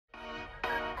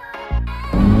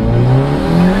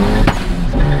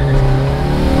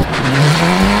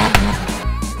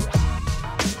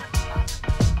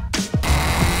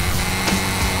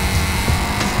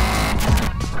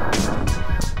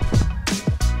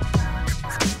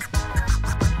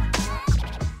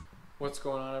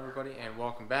going on, everybody, and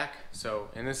welcome back. So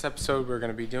in this episode we're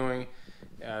going to be doing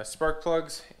spark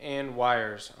plugs and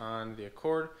wires on the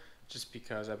Accord, just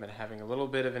because I've been having a little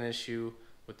bit of an issue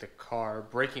with the car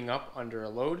breaking up under a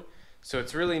load. So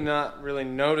it's really not really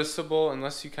noticeable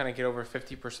unless you kind of get over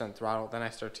 50% throttle. Then I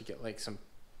start to get like some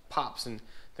pops and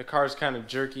the car's kind of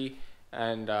jerky,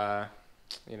 and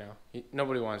you know,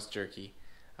 nobody wants jerky.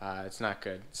 It's not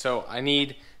good. So I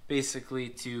need basically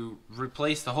to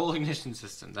replace the whole ignition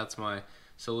system. That's my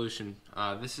solution.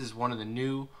 This is one of the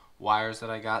new wires that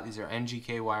I got. These are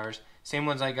NGK wires, same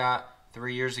ones I got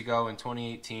 3 years ago in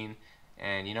 2018.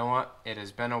 And you know what? It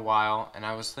has been a while, and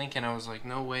I was thinking, I was like,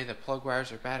 no way, the plug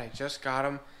wires are bad. I just got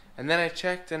them, and then I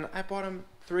checked, and I bought them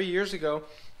 3 years ago,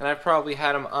 and I probably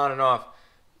had them on and off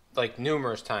like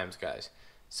numerous times, guys.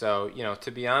 So, you know,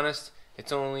 to be honest,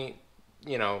 it's only,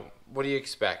 you know, what do you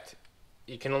expect?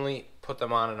 You can only put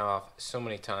them on and off so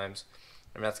many times,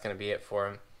 and that's going to be it for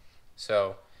them.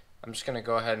 So I'm just going to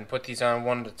go ahead and put these on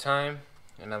one at a time,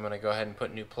 and I'm going to go ahead and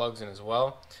put new plugs in as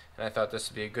well. And I thought this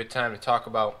would be a good time to talk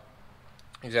about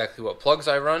exactly what plugs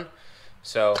I run.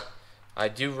 So I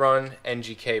do run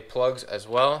NGK plugs as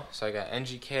well. So I got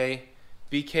NGK,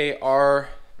 BKR.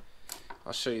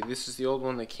 I'll show you. This is the old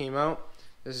one that came out.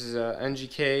 This is a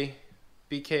NGK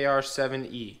BKR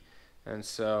 7E. And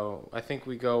so I think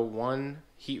we go one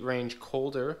heat range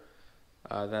colder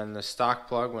than the stock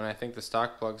plug, when I think the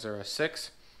stock plugs are a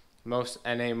 6. Most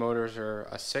NA motors are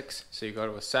a 6, so you go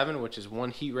to a 7, which is one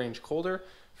heat range colder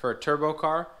for a turbo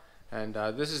car. And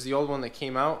this is the old one that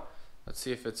came out. Let's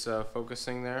see if it's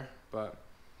focusing there. But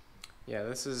yeah,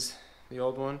 this is the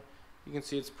old one. You can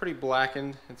see it's pretty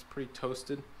blackened. It's pretty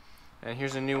toasted. And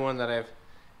here's a new one that I've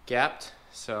gapped.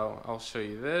 So I'll show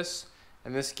you this.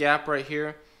 And this gap right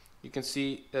here, you can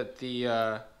see that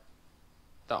the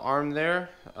arm there,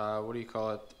 what do you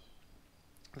call it?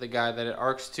 The guy that it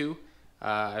arcs to,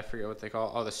 I forget what they call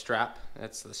it. Oh, the strap.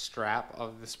 That's the strap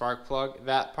of the spark plug.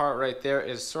 That part right there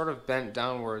is sort of bent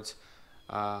downwards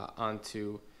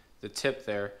onto the tip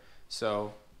there.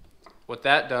 So what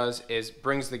that does is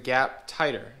brings the gap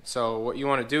tighter. So what you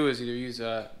want to do is either use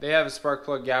they have a spark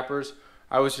plug gappers.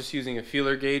 I was just using a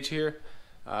feeler gauge here.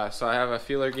 So I have a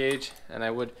feeler gauge, and I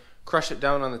would crush it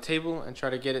down on the table and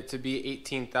try to get it to be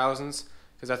 18 thousandths,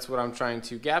 because that's what I'm trying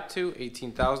to gap to,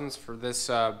 18 thousandths for this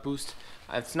boost.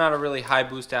 It's not a really high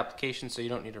boost application, so you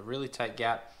don't need a really tight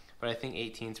gap, but I think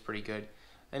 18 is pretty good.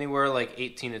 Anywhere like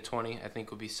 18 to 20 I think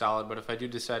would be solid, but if I do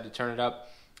decide to turn it up,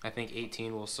 I think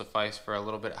 18 will suffice for a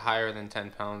little bit higher than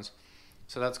 10 pounds.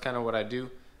 So that's kind of what I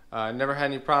do. Never had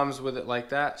any problems with it like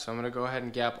that, so I'm going to go ahead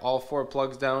and gap all 4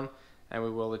 plugs down, and we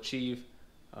will achieve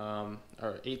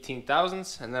or 18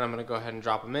 thousandths, and then I'm going to go ahead and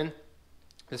drop them in.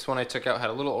 This one I took out had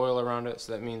a little oil around it,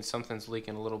 so that means something's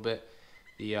leaking a little bit.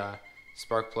 The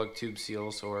spark plug tube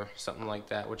seals or something like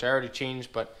that, which I already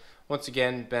changed, but once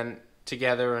again, been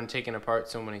together and taken apart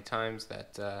so many times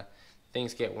that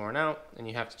things get worn out and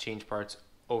you have to change parts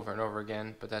over and over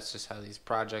again, but that's just how these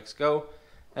projects go.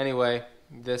 Anyway,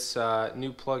 this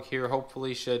new plug here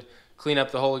hopefully should clean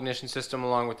up the whole ignition system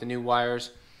along with the new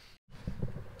wires.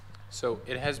 So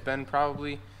it has been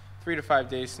probably 3 to 5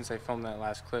 days since I filmed that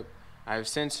last clip. I've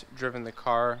since driven the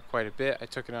car quite a bit. I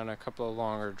took it on a couple of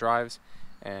longer drives,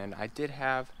 and I did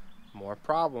have more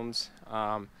problems,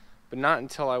 but not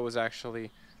until I was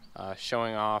actually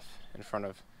showing off in front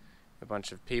of a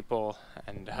bunch of people,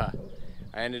 and I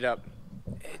ended up,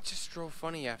 it just drove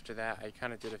funny after that. I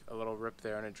kind of did a little rip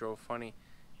there, and it drove funny,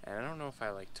 and I don't know if I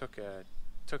like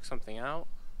took something out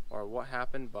or what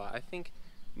happened, but I think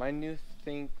my new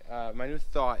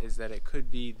thought is that it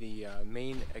could be the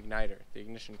main igniter, the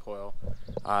ignition coil,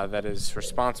 that is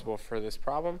responsible for this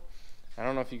problem. I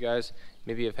don't know if you guys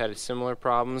maybe have had similar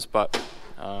problems, but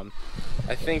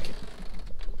I think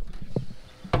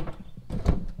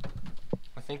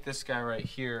this guy right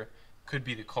here could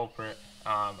be the culprit.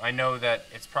 I know that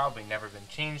it's probably never been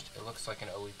changed. It looks like an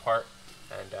OE part,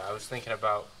 and I was thinking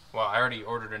about, well, I already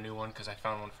ordered a new one because I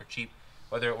found one for cheap.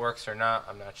 Whether it works or not,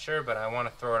 I'm not sure, but I want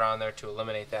to throw it on there to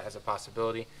eliminate that as a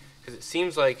possibility, because it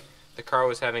seems like the car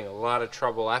was having a lot of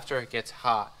trouble. After it gets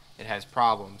hot, it has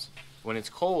problems. When it's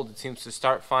cold, it seems to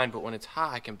start fine, but when it's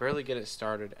hot, I can barely get it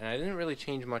started, and I didn't really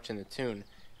change much in the tune,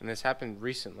 and this happened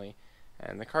recently,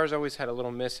 and the car's always had a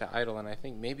little miss at idle, and I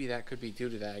think maybe that could be due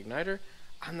to that igniter.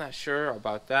 I'm not sure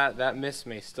about that. That miss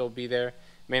may still be there. It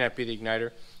may not be the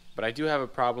igniter, but I do have a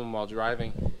problem while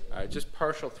driving. Just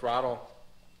partial throttle,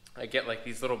 I get like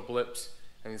these little blips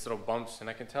and these little bumps, and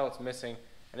I can tell it's missing,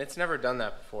 and it's never done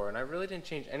that before, and I really didn't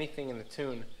change anything in the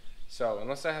tune. So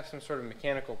unless I have some sort of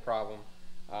mechanical problem,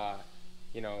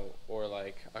 you know, or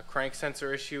like a crank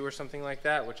sensor issue or something like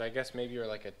that, which I guess maybe or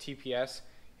like a TPS.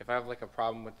 If I have like a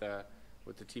problem with the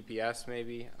TPS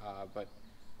maybe, but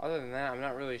other than that, I'm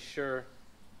not really sure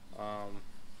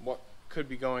what could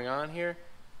be going on here.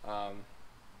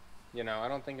 You know, I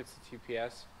don't think it's the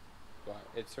TPS, but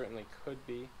it certainly could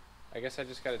be. I guess I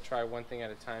just got to try one thing at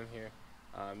a time here.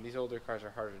 These older cars are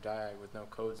harder to die with no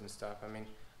codes and stuff. I mean,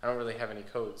 I don't really have any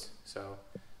codes, so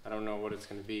I don't know what it's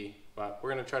going to be, but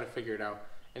we're going to try to figure it out.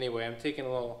 Anyway, I'm taking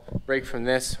a little break from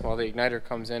this while the igniter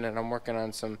comes in, and I'm working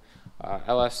on some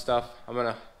LS stuff. I'm going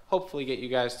to hopefully get you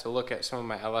guys to look at some of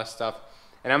my LS stuff,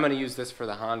 and I'm going to use this for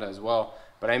the Honda as well.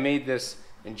 But I made this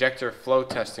injector flow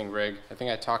testing rig. I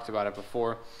think I talked about it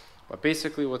before. But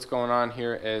basically what's going on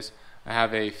here is I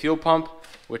have a fuel pump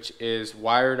which is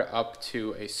wired up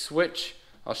to a switch.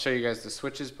 I'll show you guys the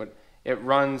switches, but it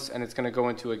runs and it's going to go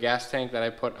into a gas tank that I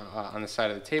put on the side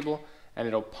of the table, and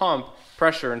it'll pump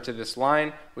pressure into this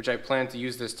line, which I plan to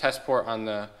use this test port on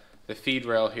the feed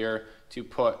rail here to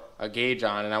put a gauge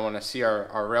on, and I want to see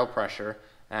our rail pressure.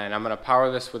 And I'm going to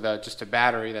power this with just a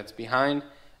battery that's behind,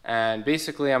 and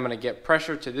basically I'm going to get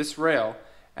pressure to this rail,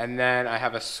 and then I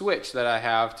have a switch that I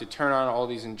have to turn on all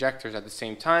these injectors at the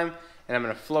same time, and I'm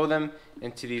going to flow them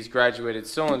into these graduated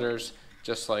cylinders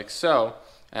just like so,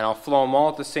 and I'll flow them all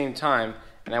at the same time,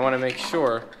 and I want to make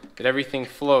sure that everything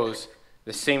flows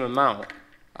the same amount.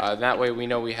 That way we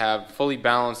know we have fully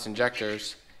balanced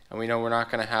injectors, and we know we're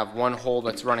not going to have one hole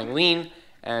that's running lean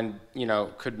and, you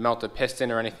know, could melt a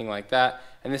piston or anything like that.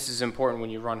 And this is important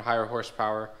when you run higher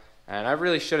horsepower. And I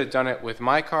really should have done it with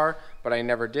my car, but I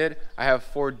never did. I have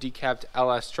 4 decapped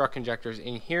LS truck injectors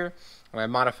in here, and I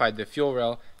modified the fuel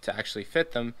rail to actually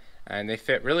fit them, and they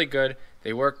fit really good.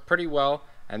 They work pretty well,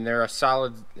 and they're a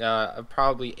solid,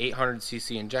 probably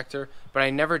 800cc injector, but I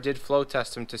never did flow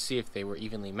test them to see if they were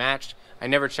evenly matched. I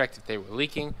never checked if they were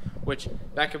leaking, which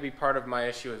that could be part of my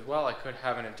issue as well. I could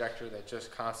have an injector that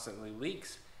just constantly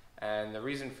leaks, and the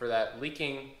reason for that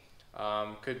leaking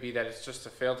could be that it's just a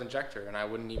failed injector and I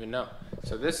wouldn't even know.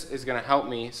 So this is going to help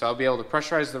me, so I'll be able to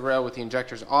pressurize the rail with the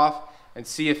injectors off and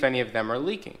see if any of them are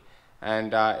leaking.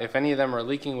 And if any of them are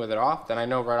leaking with it off, then I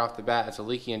know right off the bat it's a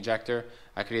leaky injector.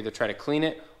 I could either try to clean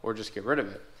it or just get rid of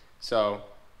it. So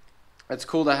it's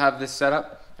cool to have this set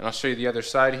up, and I'll show you the other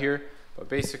side here. But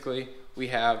basically we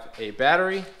have a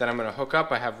battery that I'm going to hook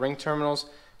up. I have ring terminals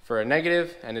for a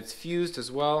negative, and it's fused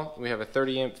as well. We have a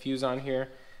 30 amp fuse on here,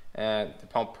 and the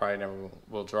pump probably never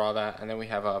will draw that. And then we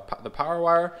have the power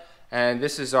wire, and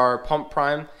this is our pump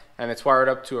prime, and it's wired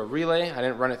up to a relay. I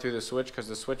didn't run it through the switch because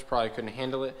the switch probably couldn't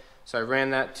handle it, so I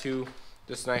ran that to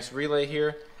this nice relay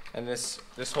here, and this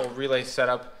whole relay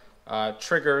setup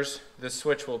triggers, this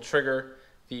switch will trigger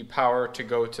the power to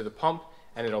go to the pump,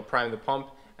 and it'll prime the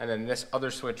pump. And then this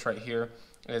other switch right here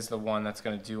is the one that's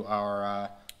going to do our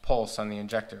pulse on the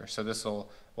injector. So this will,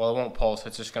 well, it won't pulse,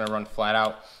 it's just going to run flat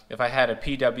out. If I had a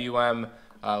PWM,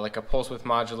 like a pulse width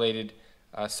modulated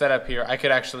setup here, I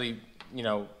could actually, you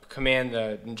know, command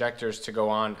the injectors to go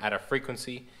on at a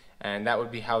frequency, and that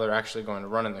would be how they're actually going to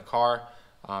run in the car.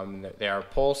 They are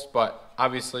pulsed, but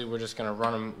obviously we're just going to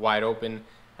run them wide open,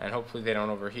 and hopefully they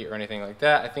don't overheat or anything like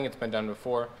that. I think it's been done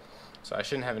before, so I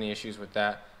shouldn't have any issues with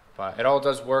that. But it all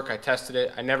does work. I tested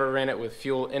it. I never ran it with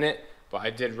fuel in it, but I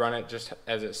did run it just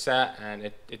as it sat, and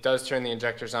it does turn the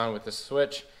injectors on with the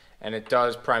switch, and it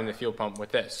does prime the fuel pump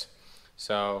with this.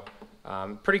 So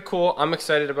pretty cool. I'm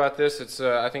excited about this.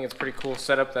 I think it's a pretty cool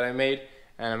setup that I made,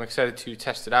 and I'm excited to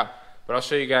test it out. But I'll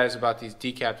show you guys about these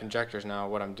decapped injectors now,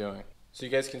 what I'm doing. So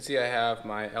you guys can see I have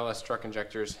my LS truck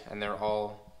injectors, and they're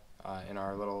all in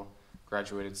our little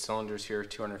graduated cylinders here,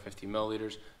 250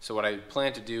 milliliters. So what I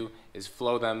plan to do is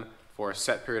flow them for a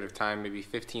set period of time, maybe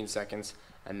 15 seconds,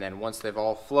 and then once they've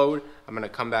all flowed, I'm going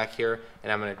to come back here and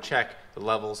I'm going to check the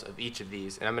levels of each of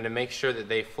these, and I'm going to make sure that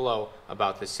they flow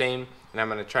about the same, and I'm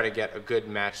going to try to get a good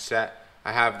match set.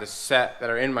 I have the set that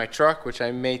are in my truck, which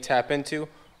I may tap into,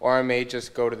 or I may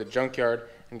just go to the junkyard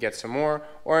and get some more,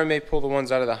 or I may pull the ones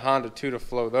out of the Honda too to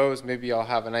flow those. Maybe I'll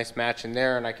have a nice match in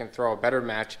there and I can throw a better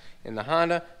match in the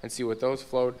Honda and see what those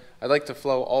flowed. I'd like to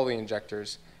flow all the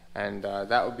injectors, and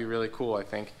that would be really cool, I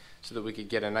think, so that we could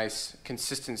get a nice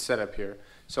consistent setup here.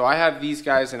 So I have these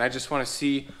guys, and I just want to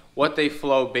see what they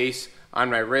flow based on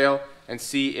my rail and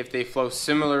see if they flow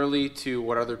similarly to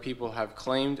what other people have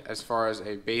claimed as far as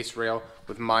a base rail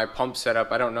with my pump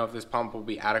setup. I don't know if this pump will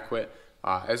be adequate.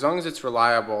 As long as it's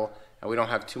reliable and we don't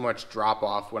have too much drop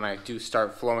off when I do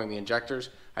start flowing the injectors,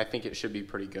 I think it should be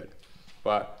pretty good.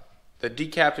 But the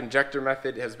decapped injector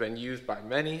method has been used by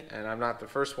many, and I'm not the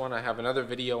first one. I have another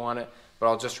video on it, but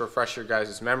I'll just refresh your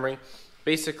guys' memory.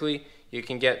 Basically, you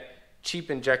can get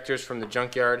cheap injectors from the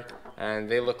junkyard, and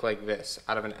they look like this,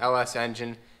 out of an LS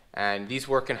engine. And these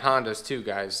work in Hondas too,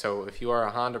 guys. So if you are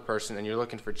a Honda person and you're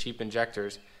looking for cheap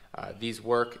injectors, these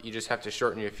work. You just have to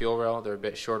shorten your fuel rail. They're a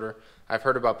bit shorter. I've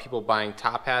heard about people buying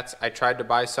top hats. I tried to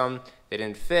buy some. They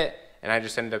didn't fit, and I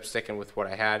just ended up sticking with what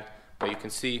I had. But you can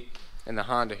see in the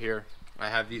Honda here, I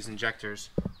have these injectors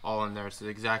all in there. It's the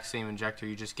exact same injector.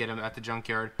 You just get them at the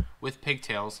junkyard with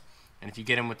pigtails. And if you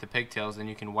get them with the pigtails, then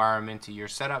you can wire them into your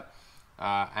setup.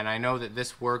 And I know that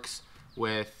this works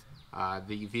with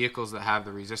the vehicles that have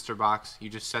the resistor box. You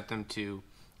just set them to,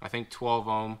 I think, 12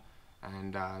 ohm,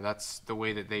 and that's the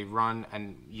way that they run.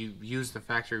 And you use the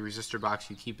factory resistor box,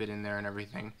 you keep it in there and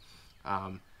everything.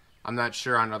 I'm not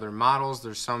sure on other models.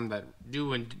 There's some that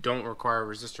do and don't require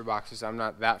resistor boxes. I'm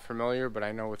not that familiar, but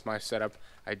I know with my setup,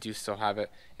 I do still have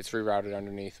it. It's rerouted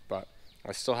underneath, but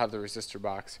I still have the resistor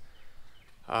box.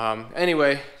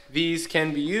 Anyway, these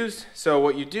can be used. So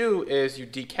what you do is you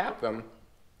decap them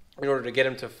in order to get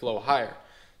them to flow higher.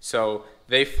 So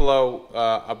they flow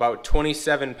about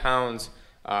 27 pounds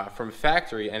from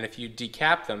factory, and if you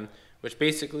decap them, which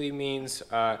basically means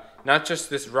not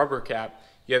just this rubber cap,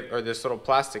 or this little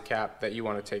plastic cap that you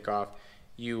want to take off,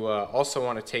 you also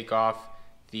want to take off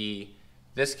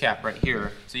this cap right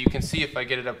here. So you can see, if I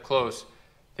get it up close,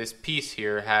 this piece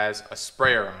here has a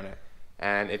sprayer on it,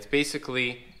 and it's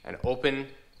basically an open,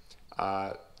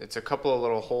 it's a couple of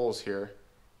little holes here,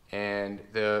 and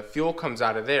the fuel comes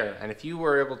out of there. And if you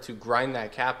were able to grind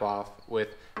that cap off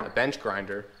with a bench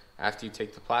grinder after you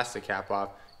take the plastic cap off,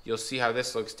 you'll see how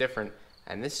this looks different.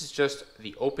 And this is just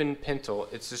the open pintle.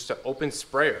 It's just an open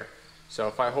sprayer. So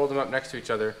if I hold them up next to each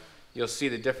other, you'll see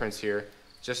the difference here.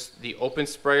 Just the open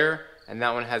sprayer, and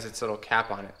that one has its little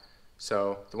cap on it.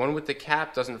 So the one with the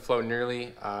cap doesn't flow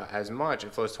nearly as much.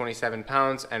 It flows 27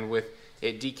 pounds, and with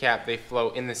it decapped, they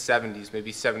flow in the 70s,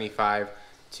 maybe 75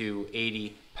 to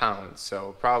 80 pounds.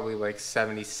 So probably like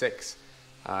 76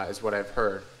 is what I've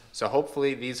heard. So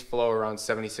hopefully these flow around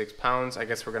 76 pounds. I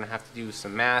guess we're gonna have to do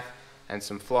some math and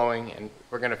some flowing, and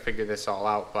we're gonna figure this all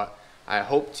out. But I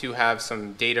hope to have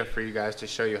some data for you guys to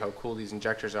show you how cool these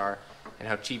injectors are and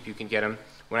how cheap you can get them.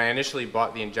 When I initially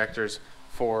bought the injectors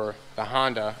for the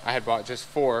Honda, I had bought just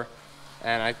 4,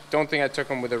 and I don't think I took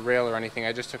them with a rail or anything.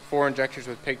 I just took 4 injectors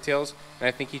with pigtails, and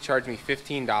I think he charged me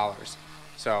 $15.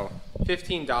 So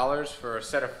 $15 for a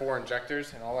set of 4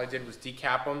 injectors, and all I did was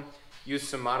decap them, use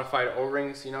some modified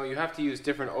O-rings. You know, you have to use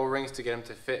different O-rings to get them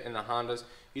to fit in the Hondas.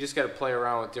 You just got to play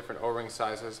around with different O-ring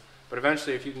sizes. But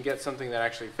eventually, if you can get something that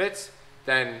actually fits,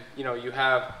 then you know you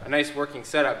have a nice working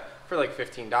setup for like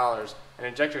 $15. And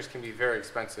injectors can be very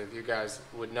expensive. You guys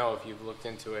would know if you've looked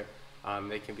into it.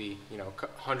 They can be, you know,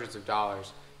 hundreds of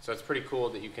dollars. So it's pretty cool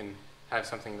that you can have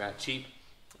something that cheap.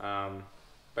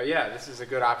 But yeah, this is a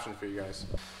good option for you guys.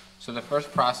 So the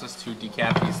first process to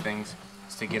decap these things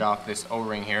is to get off this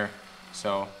O-ring here.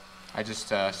 So I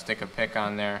just stick a pick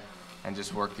on there and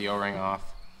just work the O-ring off.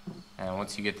 And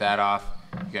once you get that off,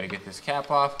 you got to get this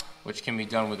cap off, which can be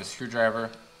done with a screwdriver.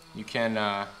 You can,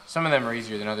 some of them are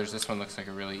easier than others. This one looks like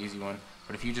a really easy one.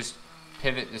 But if you just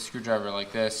pivot the screwdriver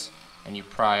like this and you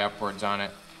pry upwards on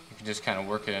it, you can just kind of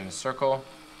work it in a circle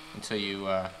until you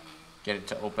get it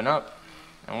to open up.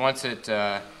 And once you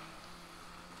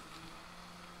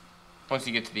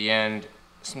get to the end,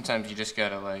 sometimes you just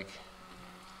gotta like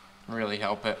really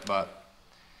help it, but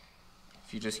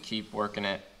if you just keep working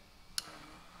it,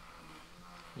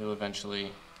 you'll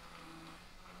eventually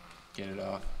get it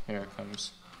off. Here it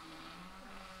comes.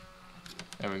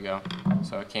 There we go.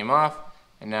 So it came off,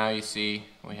 and now you see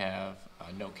we have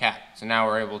no cap. So now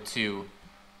we're able to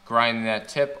grind that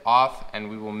tip off, and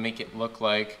we will make it look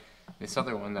like this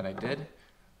other one that I did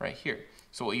right here.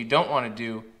 So what you don't want to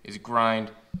do is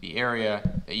grind the area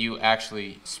that you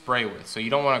actually spray with. So you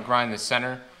don't want to grind the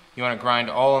center. You want to grind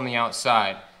all on the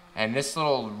outside. And this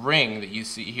little ring that you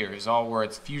see here is all where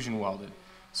it's fusion welded.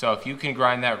 So if you can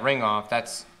grind that ring off,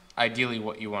 that's ideally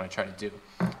what you want to try to do.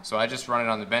 So I just run it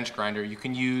on the bench grinder. You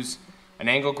can use an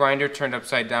angle grinder turned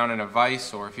upside down in a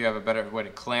vise, or if you have a better way to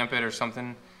clamp it or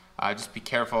something, just be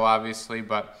careful obviously,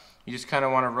 but you just kind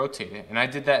of want to rotate it. And I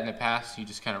did that in the past. You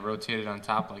just kind of rotate it on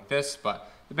top like this,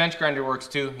 but the bench grinder works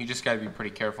too. You just got to be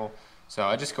pretty careful. So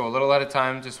I just go a little at a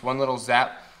time, just one little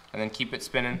zap, and then keep it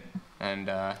spinning. And,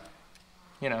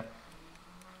 you know,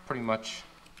 pretty much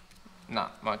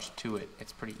not much to it.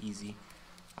 It's pretty easy.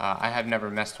 I have never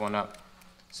messed one up,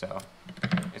 so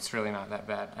it's really not that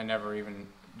bad. I never even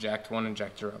jacked one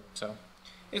injector up, so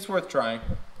it's worth trying.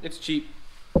 It's cheap.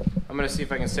 I'm going to see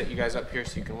if I can set you guys up here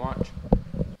so you can watch.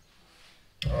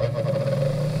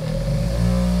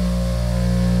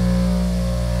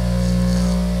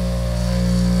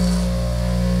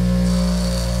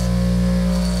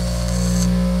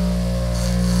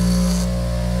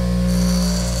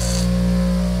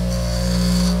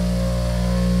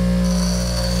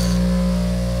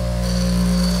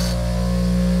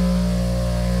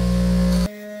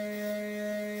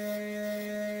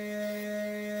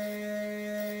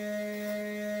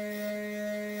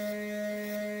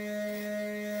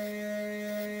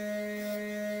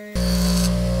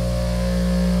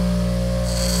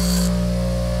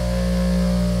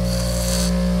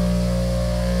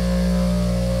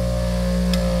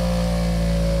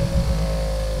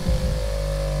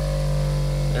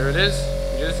 it is.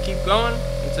 You just keep going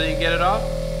until you get it off.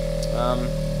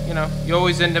 You know, you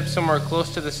always end up somewhere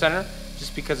close to the center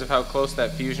just because of how close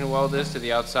that fusion weld is to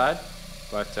the outside.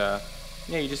 But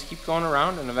yeah, you just keep going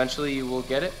around and eventually you will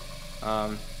get it.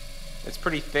 It's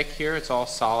pretty thick here, it's all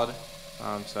solid,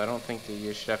 so I don't think that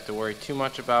you should have to worry too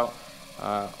much about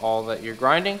all that you're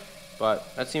grinding,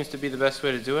 but that seems to be the best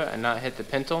way to do it and not hit the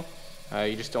pintle.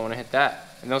 You just don't want to hit that.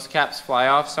 And those caps fly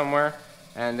off somewhere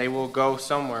and they will go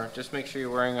somewhere. Just make sure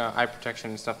you're wearing eye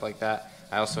protection and stuff like that.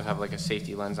 I also have like a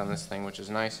safety lens on this thing, which is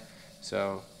nice.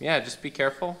 So yeah, just be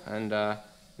careful. And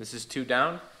this is 2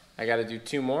 down. I got to do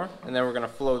 2 more, and then we're going to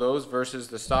flow those versus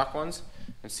the stock ones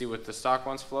and see what the stock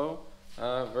ones flow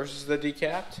versus the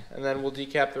decapped, and then we'll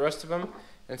decap the rest of them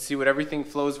and see what everything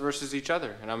flows versus each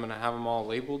other. And I'm going to have them all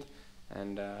labeled,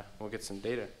 and we'll get some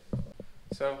data.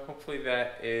 So hopefully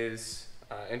that is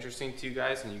interesting to you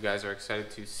guys, and you guys are excited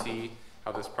to see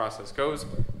how this process goes.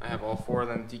 I have all 4 of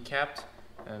them decapped,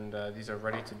 and these are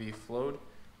ready to be flowed.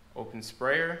 Open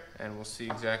sprayer, and we'll see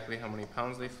exactly how many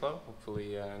pounds they flow,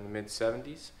 hopefully in the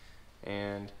mid-70s.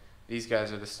 And these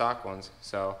guys are the stock ones.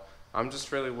 So I'm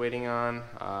just really waiting on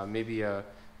maybe a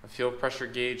fuel pressure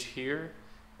gauge here,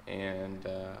 and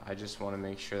I just want to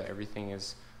make sure that everything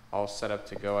is all set up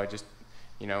to go. I just,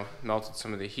 you know, melted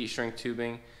some of the heat shrink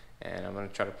tubing, and I'm going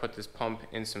to try to put this pump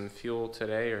in some fuel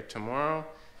today or tomorrow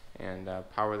and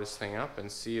power this thing up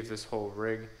and see if this whole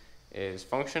rig is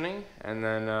functioning, and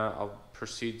then I'll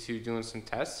proceed to doing some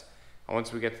tests. And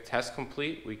once we get the test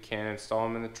complete, we can install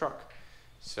them in the truck.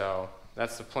 So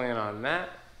that's the plan on that.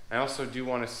 I also do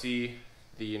want to see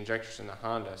the injectors in the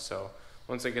Honda, so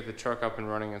once I get the truck up and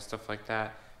running and stuff like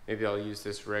that, maybe I'll use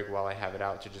this rig while I have it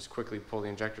out to just quickly pull the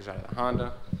injectors out of the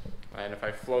Honda. And if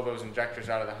I flow those injectors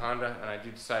out of the Honda and I do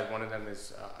decide one of them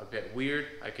is a bit weird,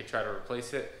 I could try to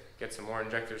replace it, get some more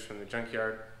injectors from the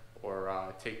junkyard, or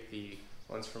take the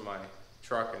ones from my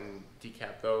truck and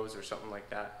decap those or something like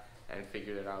that and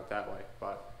figure it out that way.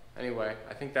 But anyway,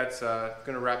 I think that's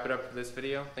going to wrap it up for this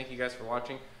video. Thank you guys for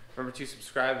watching. Remember to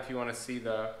subscribe if you want to see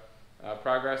the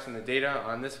progress and the data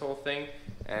on this whole thing,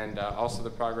 and also the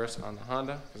progress on the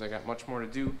Honda, because I got much more to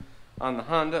do on the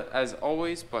Honda as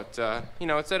always. But you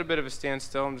know, it's at a bit of a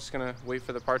standstill. I'm just going to wait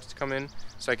for the parts to come in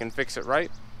so I can fix it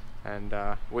right, and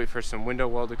wait for some window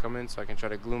weld to come in so I can try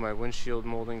to glue my windshield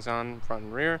moldings on front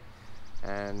and rear,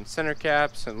 and center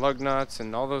caps and lug nuts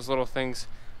and all those little things.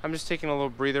 I'm just taking a little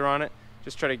breather on it,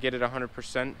 just try to get it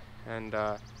 100% and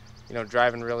you know,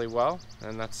 driving really well,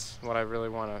 and that's what I really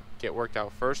want to get worked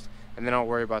out first, and then I'll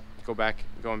worry about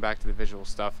going back to the visual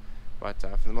stuff. But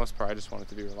for the most part, I just want it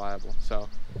to be reliable. So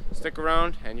stick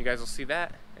around and you guys will see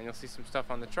that, and you'll see some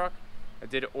stuff on the truck. I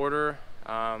did order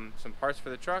some parts for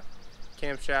the truck,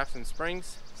 camshafts and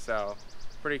springs, so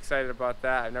pretty excited about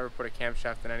that. I've never put a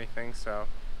camshaft in anything, so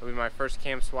it'll be my first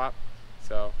cam swap.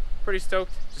 So pretty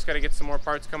stoked. Just got to get some more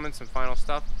parts coming, some final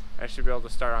stuff. I should be able to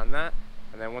start on that.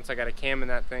 And then once I got a cam in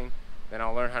that thing, then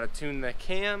I'll learn how to tune the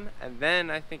cam, and then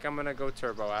I think I'm gonna go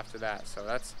turbo after that. So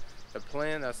that's the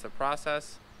plan, that's the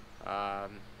process. I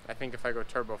think if I go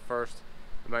turbo first,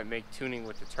 I might make tuning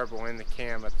with the turbo and the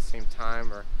cam at the same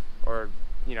time, or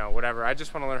you know, whatever. I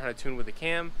just want to learn how to tune with the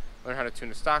cam, learn how to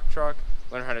tune a stock truck,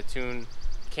 learn how to tune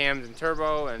cams and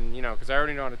turbo, and you know, because I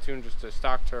already know how to tune just a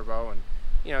stock turbo, and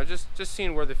you know, just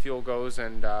seeing where the fuel goes,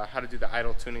 and how to do the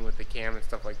idle tuning with the cam and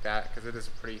stuff like that, because it is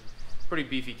a pretty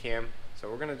beefy cam. So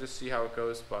we're gonna just see how it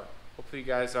goes, but hopefully you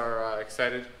guys are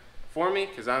excited for me,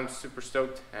 because I'm super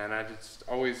stoked, and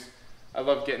I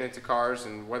love getting into cars,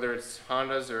 and whether it's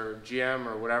Hondas or GM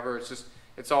or whatever,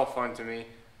 it's all fun to me,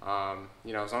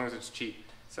 you know, as long as it's cheap.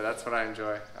 So that's what I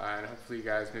enjoy, and hopefully you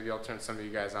guys, maybe I'll turn some of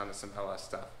you guys on to some LS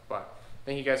stuff. But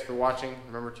thank you guys for watching.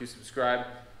 Remember to subscribe,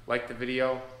 like the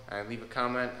video, and leave a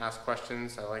comment, ask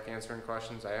questions. I like answering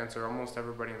questions. I answer almost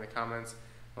everybody in the comments,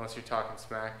 unless you're talking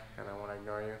smack and I want to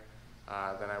ignore you,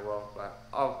 then I will. But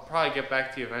I'll probably get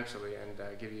back to you eventually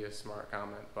and give you a smart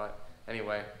comment. But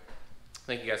anyway,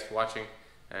 thank you guys for watching,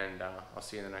 and I'll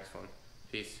see you in the next one.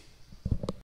 Peace.